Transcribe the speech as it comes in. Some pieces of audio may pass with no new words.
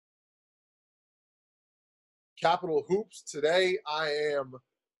Capital Hoops. Today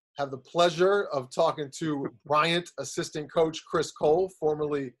have the pleasure of talking to Bryant Assistant Coach Chris Cole,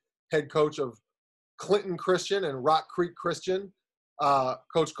 formerly head coach of Clinton Christian and Rock Creek Christian.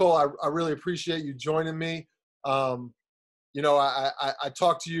 Coach Cole, I really appreciate you joining me. I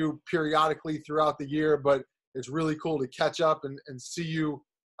talk to you periodically throughout the year, but it's really cool to catch up and see you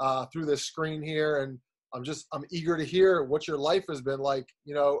through this screen here. And I'm eager to hear what your life has been like,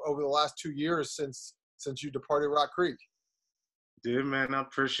 over the last 2 years since you departed Rock Creek. Dude, man, I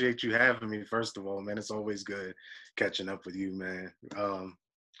appreciate you having me, first of all, man. It's always good catching up with you, man.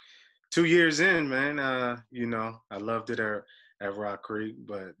 2 years in, man, I loved it at Rock Creek,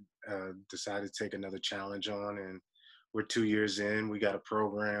 but decided to take another challenge on. And we're 2 years in. We got a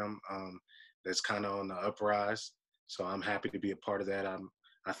program that's kind of on the uprise. So I'm happy to be a part of that.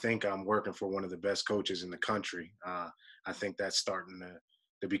 I think I'm working for one of the best coaches in the country. I think that's starting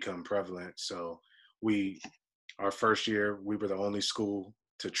to become prevalent. So our first year, we were the only school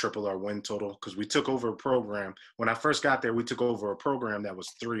to triple our win total because we took over a program. When I first got there, we took over a program that was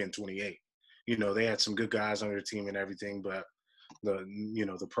 3-28. They had some good guys on their team and everything, but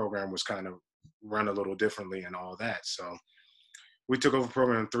the program was kind of run a little differently and all that. So we took over a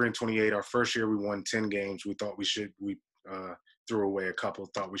program 3-28. Our first year, we won 10 games. We thought we threw away a couple,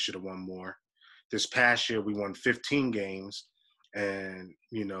 thought we should have won more. This past year, we won 15 games, and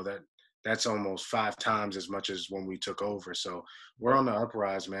that's almost 5 times as much as when we took over. So we're on the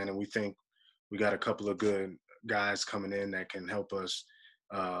uprise, man, and we think we got a couple of good guys coming in that can help us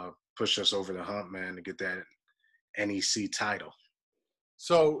push us over the hump, man, to get that NEC title.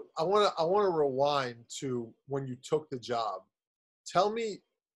 So I want to rewind to when you took the job. Tell me,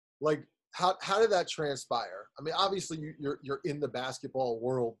 how did that transpire? I mean, obviously you're in the basketball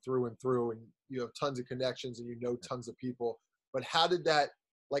world through and through, and you have tons of connections and tons of people. But how did that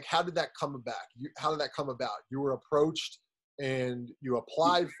come about? How did that come about? You were approached and you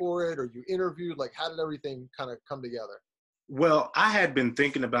applied for it, or you interviewed? How did everything kind of come together? Well, I had been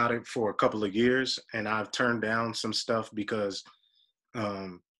thinking about it for a couple of years, and I've turned down some stuff because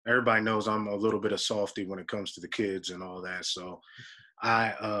everybody knows I'm a little bit of softy when it comes to the kids and all that. So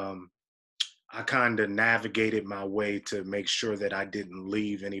I kind of navigated my way to make sure that I didn't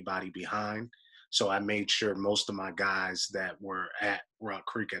leave anybody behind. So I made sure most of my guys that were at Rock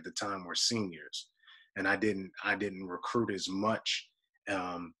Creek at the time were seniors, and I didn't recruit as much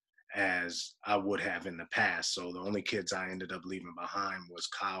as I would have in the past. So the only kids I ended up leaving behind was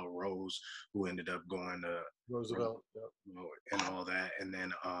Kyle Rose, who ended up going to Roosevelt, and all that. And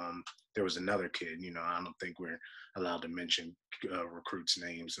then there was another kid. I don't think we're allowed to mention recruits'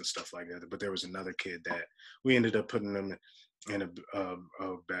 names and stuff like that. But there was another kid that we ended up putting them in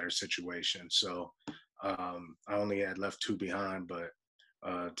a better situation. So I only had left 2 behind. But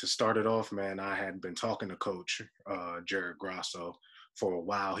to start it off, man, I had been talking to Coach Jared Grasso for a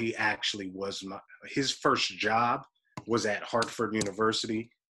while. He actually his first job was at Hartford University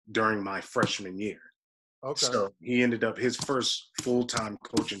during my freshman year. Okay. So he ended up, his first full-time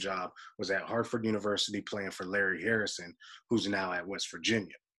coaching job was at Hartford University playing for Larry Harrison, who's now at West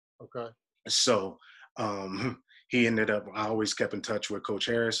Virginia. Okay. So he ended up, I always kept in touch with Coach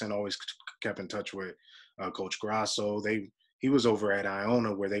Harrison, always kept in touch with Coach Grasso. He was over at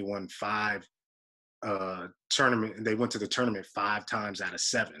Iona where they won 5 tournament. They went to the tournament 5 times out of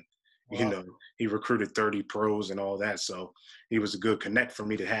 7. Wow. He recruited 30 pros and all that. So he was a good connect for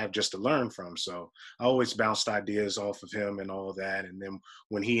me to have just to learn from. So I always bounced ideas off of him and all that. And then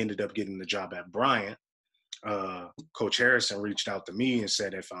when he ended up getting the job at Bryant, Coach Harrison reached out to me and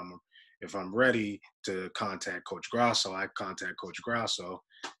said, if I'm ready to contact Coach Grasso, I contact Coach Grasso.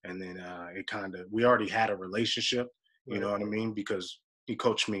 And then we already had a relationship, you know what I mean? Because he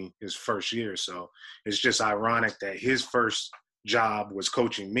coached me his first year. So it's just ironic that his first job was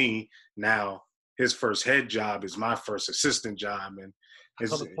coaching me. Now his first head job is my first assistant job. And it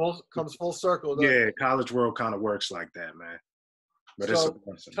comes full circle. Yeah, college world kind of works like that, man. But so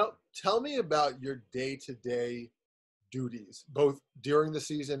tell me about your day-to-day duties, both during the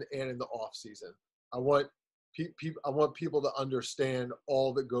season and in the off season. I want people to understand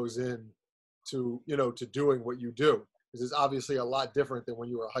all that goes in to doing what you do. Because it's obviously a lot different than when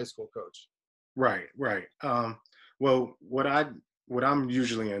you were a high school coach. Right. Well, what I'm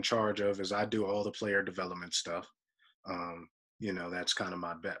usually in charge of is I do all the player development stuff. That's kind of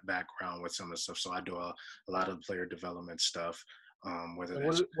my background with some of the stuff. So I do a lot of player development stuff. What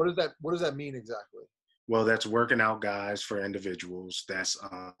does that mean exactly? Well, that's working out guys for individuals. That's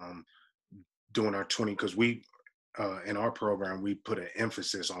doing our 20, because we in our program, we put an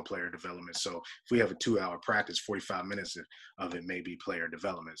emphasis on player development. So if we have a 2-hour practice, 45 minutes of it may be player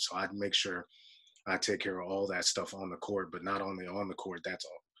development. So I'd make sure I take care of all that stuff on the court, but not only on the court. That's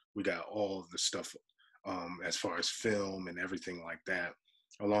all. We got all of the stuff as far as film and everything like that,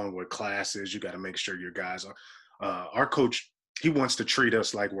 along with classes. You got to make sure your guys are. Our coach, he wants to treat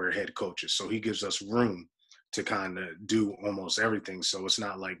us like we're head coaches, so he gives us room to kind of do almost everything. So it's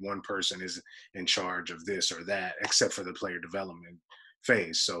not like one person is in charge of this or that, except for the player development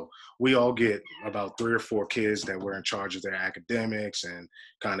phase. So we all get about 3 or 4 kids that we're in charge of their academics and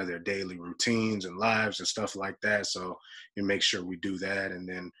kind of their daily routines and lives and stuff like that. So you make sure we do that. And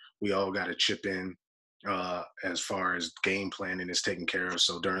then we all got to chip in as far as game planning is taken care of.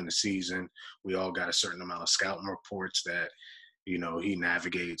 So during the season, we all got a certain amount of scouting reports that, he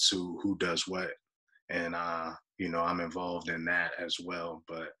navigates who does what. And, I'm involved in that as well.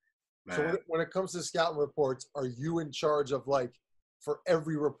 But, So man. when it comes to scouting reports, are you in charge of, like, for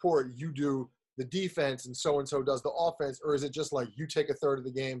every report you do the defense and so does the offense, or is it just like you take a third of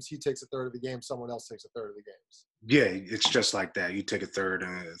the games, he takes a third of the games, someone else takes a third of the games? Yeah, it's just like that. You take a third,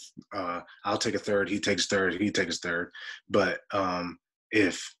 and I'll take a third. He takes third. He takes third. But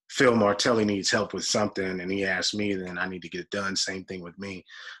if Phil Martelli needs help with something and he asks me, then I need to get it done. Same thing with me.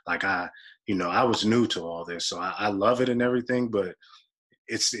 Like I was new to all this, so I love it and everything, but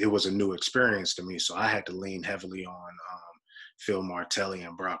it was a new experience to me. So I had to lean heavily on Phil Martelli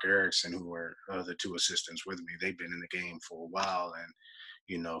and Brock Erickson, who were the 2 assistants with me. They've been in the game for a while,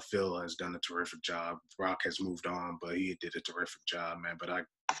 and Phil has done a terrific job. Brock has moved on, but he did a terrific job, man. But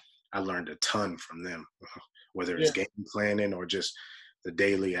I learned a ton from them, whether it's Yeah. game planning or just the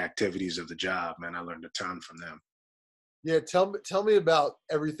daily activities of the job, man. I learned a ton from them. Yeah, tell me about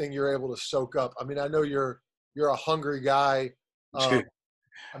everything you're able to soak up. I mean, I know you're a hungry guy. I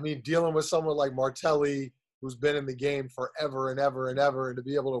mean, dealing with someone like Martelli, who's been in the game forever and ever and ever, and to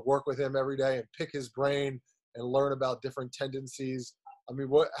be able to work with him every day and pick his brain and learn about different tendencies. I mean,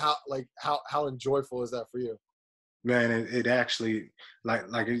 how enjoyable is that for you? Man, it actually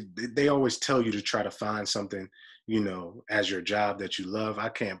they always tell you to try to find something, as your job that you love. I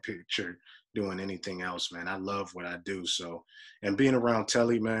can't picture doing anything else, man. I love what I do. So, and being around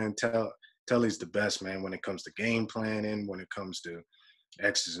Telly, man, Telly's the best, man, when it comes to game planning, when it comes to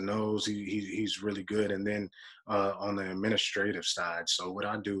X's and O's. He's really good. And then on the administrative side, so what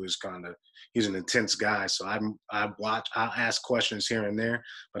I do is he's an intense guy. So I ask questions here and there,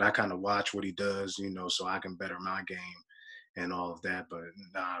 but I kind of watch what he does, so I can better my game and all of that. But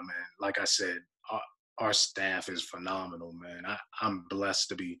nah, man, like I said, our staff is phenomenal, man. I'm blessed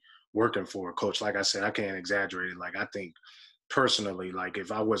to be working for a coach. Like I said, I can't exaggerate it. Like I think personally, like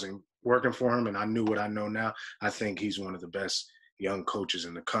if I wasn't working for him and I knew what I know now, I think he's one of the best young coaches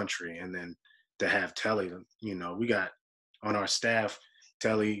in the country. And then to have Telly, we got on our staff,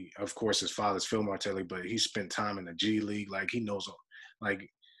 Telly, of course, his father's Phil Martelli, but he spent time in the G League. Like he knows, like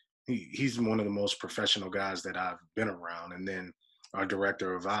he's one of the most professional guys that I've been around. And then our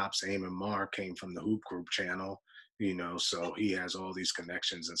director of ops, Eamon Marr, came from the Hoop Group channel, so he has all these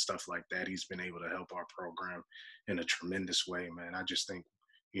connections and stuff like that. He's been able to help our program in a tremendous way, man. I just think,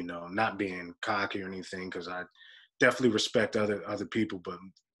 not being cocky or anything, because I definitely respect other people, but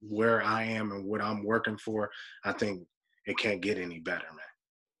where I am and what I'm working for, I think it can't get any better, man.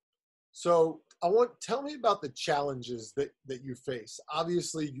 So tell me about the challenges that you face.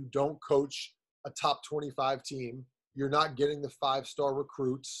 Obviously, you don't coach a top 25 team. You're not getting the 5-star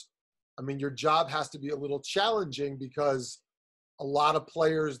recruits. I mean, your job has to be a little challenging because a lot of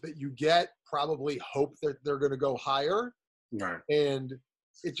players that you get probably hope that they're going to go higher. Right. And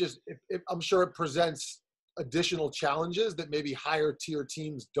I'm sure it presents additional challenges that maybe higher tier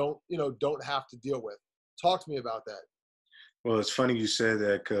teams don't have to deal with. Talk to me about that. Well, it's funny you said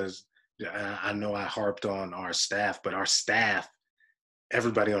that, because I know I harped on our staff, but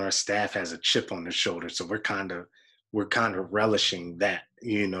everybody on our staff has a chip on their shoulder. So we're kind of relishing that,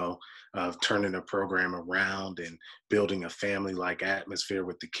 of turning the program around and building a family-like atmosphere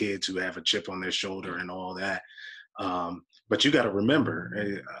with the kids who have a chip on their shoulder and all that. But you got to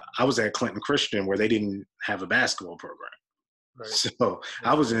remember, I was at Clinton Christian where they didn't have a basketball program. Right. So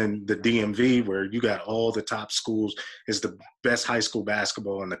I was in the DMV where you got all the top schools. It's the best high school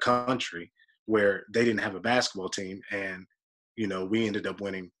basketball in the country, where they didn't have a basketball team. And, we ended up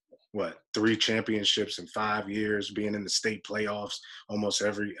winning, 3 championships in 5 years, being in the state playoffs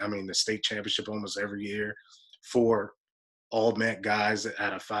the state championship almost every year, 4 all-MEC guys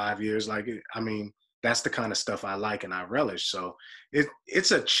out of 5 years. That's the kind of stuff I like and I relish. So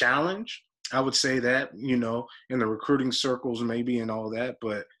it's a challenge. I would say that, in the recruiting circles maybe and all that,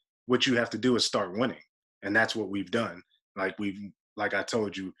 but what you have to do is start winning. And that's what we've done. Like I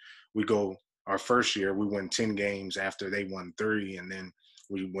told you, our first year, we won 10 games after they won 3. And then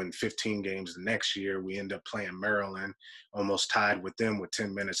We win 15 games the next year. We end up playing Maryland, almost tied with them with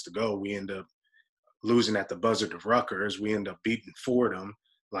 10 minutes to go. We end up losing at the buzzer to Rutgers. We end up beating Fordham.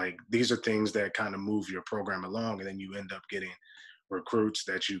 Like, these are things that kind of move your program along, and then you end up getting recruits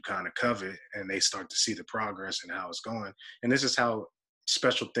that you kind of covet, and they start to see the progress and how it's going. And this is how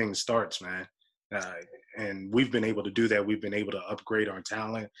special things starts, man. And we've been able to do that. We've been able to upgrade our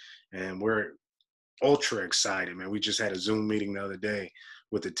talent, and we're ultra excited, man. We just had a Zoom meeting the other day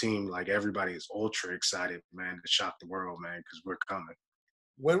with the team. Like, everybody is ultra excited, man, to shock the world, man, because we're coming.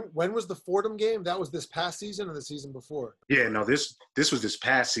 When was the Fordham game? That was this past season or the season before? Yeah, no, this was this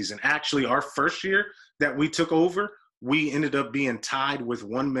past season. Actually, our first year that we took over, we ended up being tied with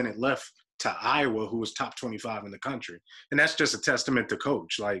 1 minute left to Iowa, who was top 25 in the country. And that's just a testament to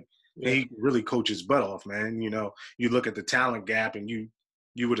Coach. Like, he really coaches butt off, man. You know, you look at the talent gap and you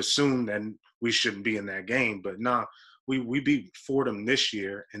would assume that we shouldn't be in that game. But nah, we beat Fordham this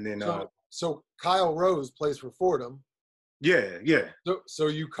year. And then so Kyle Rose plays for Fordham. Yeah. So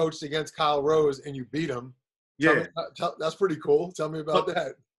you coached against Kyle Rose and you beat him. That's pretty cool. Tell me about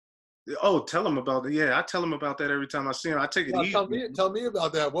that. Oh, tell him about it. Yeah, I tell him about that every time I see him. I take it easy. Tell me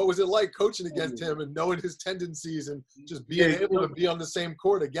about that. What was it like coaching against him and knowing his tendencies and just being able to be on the same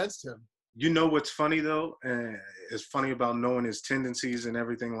court against him? You know what's funny, though? It's funny about knowing his tendencies and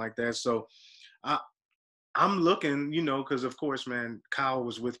everything like that. So I'm looking, you know, because, of course, man, Kyle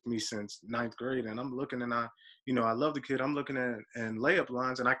was with me since 9th grade, and I'm looking, and I love the kid. I'm looking at and layup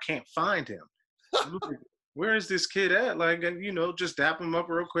lines, and I can't find him. I'm like, where is this kid at? Like, you know, just dap him up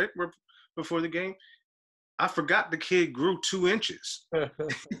real quick before the game. I forgot the kid grew 2 inches.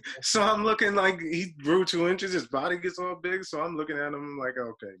 So I'm looking like he grew 2 inches. His body gets all big. So I'm looking at him like,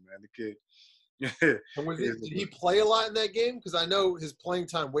 okay, man, the kid. And did he play a lot in that game? Because I know his playing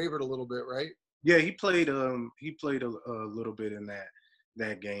time wavered a little bit, right? Yeah, he played a little bit in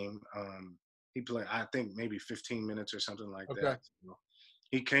that game. He played, I think, maybe 15 minutes or something like that. So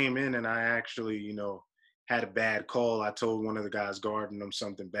he came in, and I actually, you know, had a bad call. I told one of the guys guarding him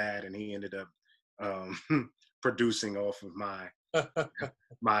something bad, and he ended up producing off of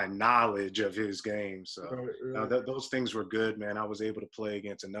my knowledge of his game. So those things were good, man. I was able to play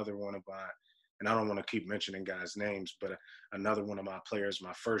against another one of my, and I don't want to keep mentioning guys' names, but another one of my players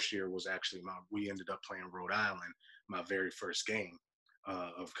my first year was actually we ended up playing Rhode Island my very first game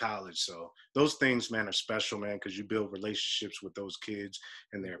of college. So those things, man, are special, man, because you build relationships with those kids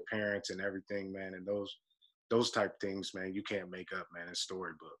and their parents and everything, man. And those type things, man, you can't make up, man. It's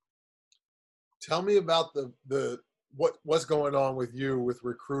storybook. Tell me about what's going on with you with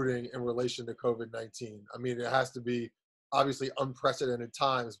recruiting in relation to COVID-19. I mean, it has to be obviously unprecedented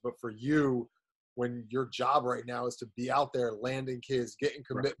times, but for you, when your job right now is to be out there landing kids, getting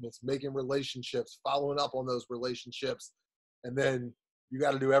commitments, making relationships, following up on those relationships, and then you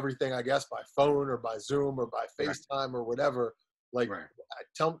got to do everything, I guess, by phone or by Zoom or by FaceTime or whatever. Like,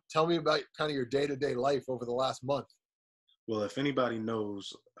 tell me about kind of your day-to-day life over the last month. Well, if anybody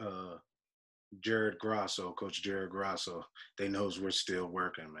knows Coach Jared Grasso, they knows we're still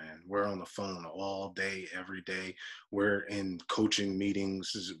working, man. We're on the phone all day, every day. We're in coaching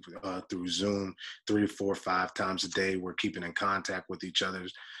meetings through Zoom 3, 4, 5 times a day. We're keeping in contact with each other.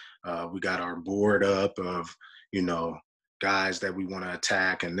 We got our board up of, you know, guys that we want to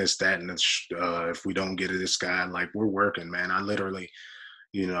attack and this, that, and this, if we don't get to this guy, like, we're working, man. I literally,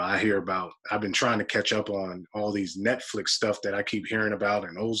 you know, I've been trying to catch up on all these Netflix stuff that I keep hearing about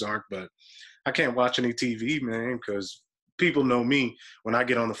in Ozark, but I can't watch any TV, man, because people know me. When I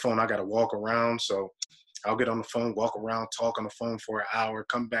get on the phone, I got to walk around. So I'll get on the phone, walk around, talk on the phone for an hour,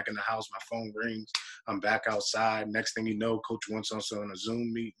 come back in the house, my phone rings, I'm back outside. Next thing you know, Coach wants us on a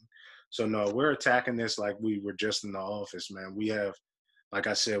Zoom meeting. So no, we're attacking this like we were just in the office, man. We have, like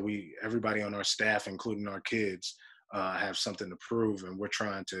I said, everybody on our staff, including our kids, have something to prove, and we're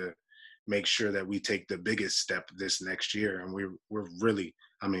trying to make sure that we take the biggest step this next year. And we're really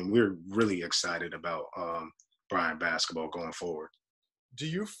excited about Bryant basketball going forward. Do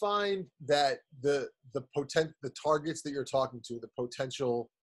you find that the targets that you're talking to, the potential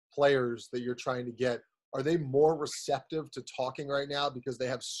players that you're trying to get, are they more receptive to talking right now because they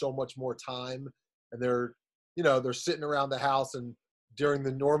have so much more time and they're sitting around the house, and during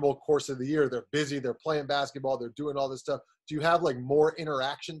the normal course of the year, they're busy, they're playing basketball, they're doing all this stuff. Do you have like more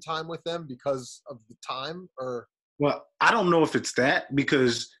interaction time with them because of the time, or? Well, I don't know if it's that,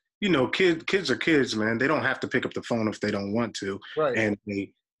 because, you know, kids are kids, man. They don't have to pick up the phone if they don't want to. Right. And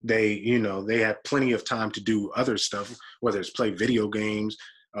they have plenty of time to do other stuff, whether it's play video games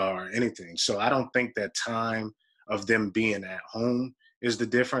or anything. So I don't think that time of them being at home is the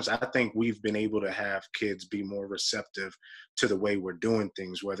difference. I think we've been able to have kids be more receptive to the way we're doing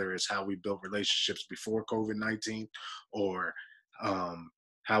things, whether it's how we built relationships before COVID-19 or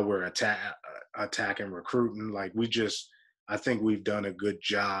how we're attacking recruiting. Like I think we've done a good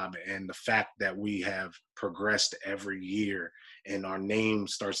job. And the fact that we have progressed every year and our name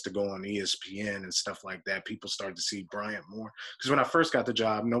starts to go on ESPN and stuff like that, people start to see Bryant more. Because when I first got the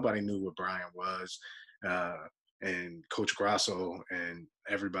job, nobody knew what Bryant was. And Coach Grasso and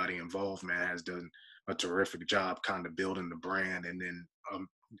everybody involved, man, has done a terrific job kind of building the brand. And then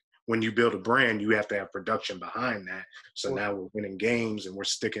when you build a brand, you have to have production behind that. So now we're winning games and we're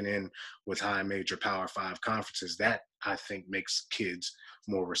sticking in with high major Power 5 conferences. That, I think, makes kids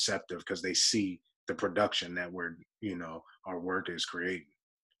more receptive because they see the production that our work is creating.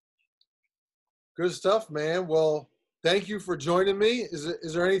 Good stuff, man. Well, thank you for joining me.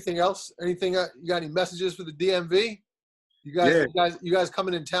 Is there anything else? Anything you got? Any messages for the DMV? You guys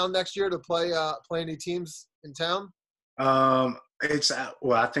coming in town next year to play any teams in town? It's out.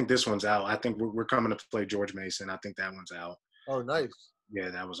 Well, I think this one's out. I think we're coming to play George Mason. I think that one's out. Oh, nice. Yeah,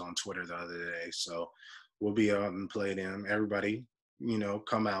 that was on Twitter the other day. So we'll be out and play them. Everybody,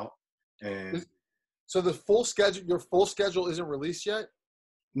 come out. And so the full schedule, your full schedule isn't released yet?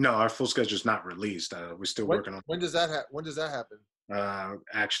 No, our full schedule is not released. We're still working on. When does that happen?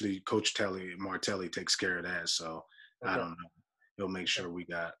 Actually, Coach Martelli takes care of that. So okay. I don't know. He'll make sure we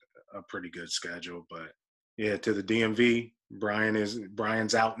got a pretty good schedule. But yeah, to the DMV,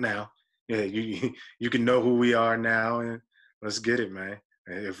 Brian's out now. Yeah, you can know who we are now, and let's get it, man.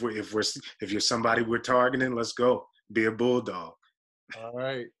 If you're somebody we're targeting, let's go. Be a bulldog. All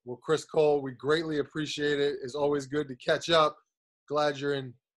right. Well, Chris Cole, we greatly appreciate it. It's always good to catch up. Glad you're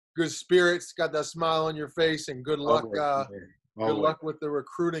in good spirits, got that smile on your face, and good luck. Good luck with the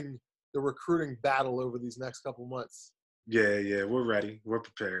recruiting battle over these next couple months. Yeah, we're ready. We're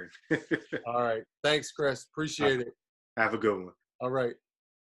prepared. All right. Thanks, Chris. Appreciate it. Have a good one. All right.